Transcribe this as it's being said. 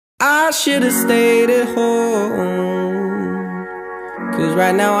I should've stayed at home. Cause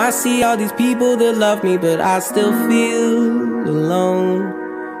right now I see all these people that love me, but I still feel alone.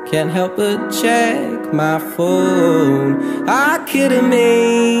 Can't help but check my phone. I could've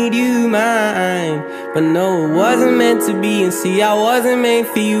made you mine, but no, it wasn't meant to be. And see, I wasn't made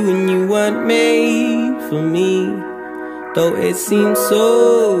for you, and you weren't made for me, though it seems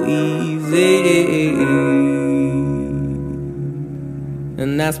so easy.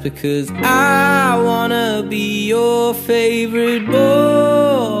 And that's because I wanna be your favorite boy.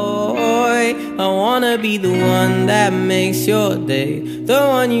 I wanna be the one that makes your day, the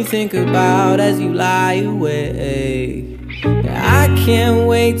one you think about as you lie awake. I can't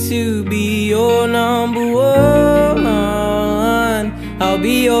wait to be your number one. I'll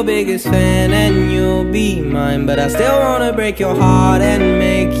be your biggest fan and you'll be mine, but I still wanna break your heart and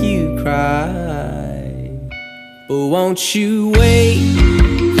make you cry. But won't you wait?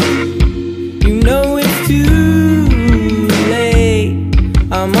 You know it's too late.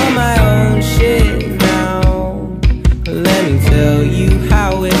 I'm on my own shit now. Let me tell you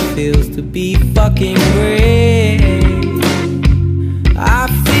how it feels to be fucking great. I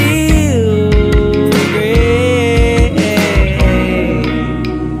feel great.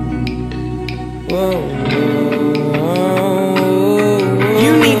 Whoa, whoa, whoa.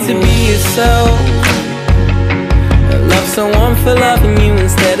 You need to be yourself. Love someone for loving you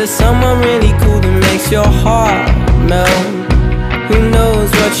instead of someone really cool that makes your heart melt. Who knows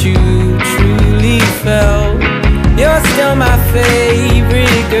what you truly felt? You're still my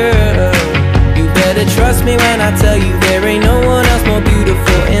favorite girl. You better trust me when I tell you there ain't no one else more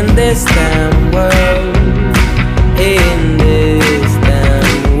beautiful in this damn world. In this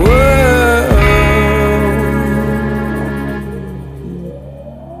damn world.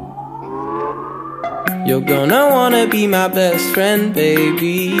 You're gonna wanna be my best friend,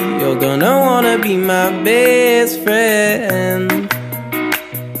 baby. You're gonna wanna be my best friend.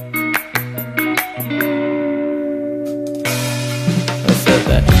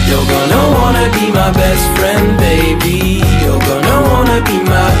 You're gonna wanna be my best friend, baby. You're gonna wanna be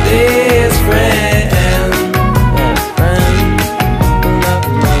my best friend. Best friend.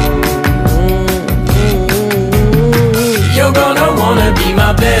 You're gonna wanna be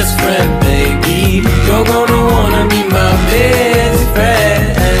my best friend, baby. You're gonna wanna be my best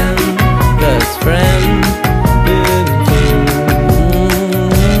friend. Best friend.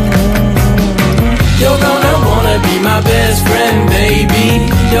 You're gonna wanna be my best friend, baby.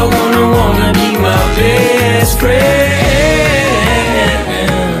 You're gonna wanna be my best friend.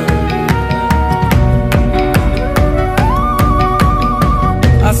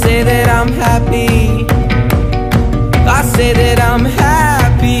 I say that I'm happy. I say that I'm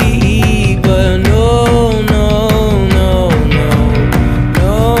happy, but no, no, no, no,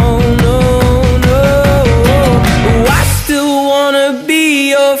 no, no, no. Oh, I still wanna be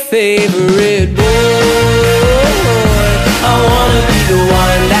your favorite boy. I wanna be the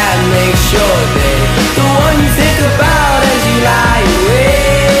one that makes your day, the one you think about as you lie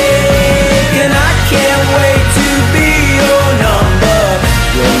awake. And I can't wait to be your number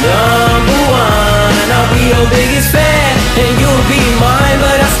one. And I'll be your biggest fan, and you'll be mine.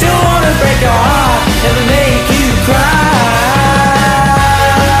 But I still wanna break your heart and make you cry.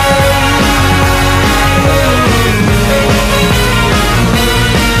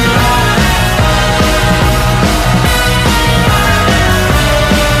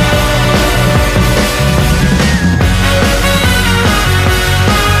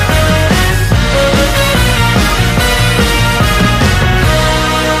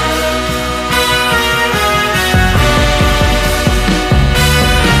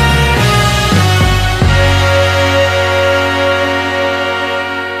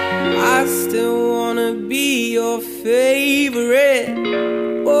 Favorite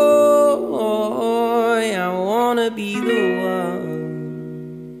boy, I wanna be the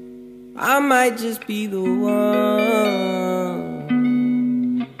one. I might just be the one.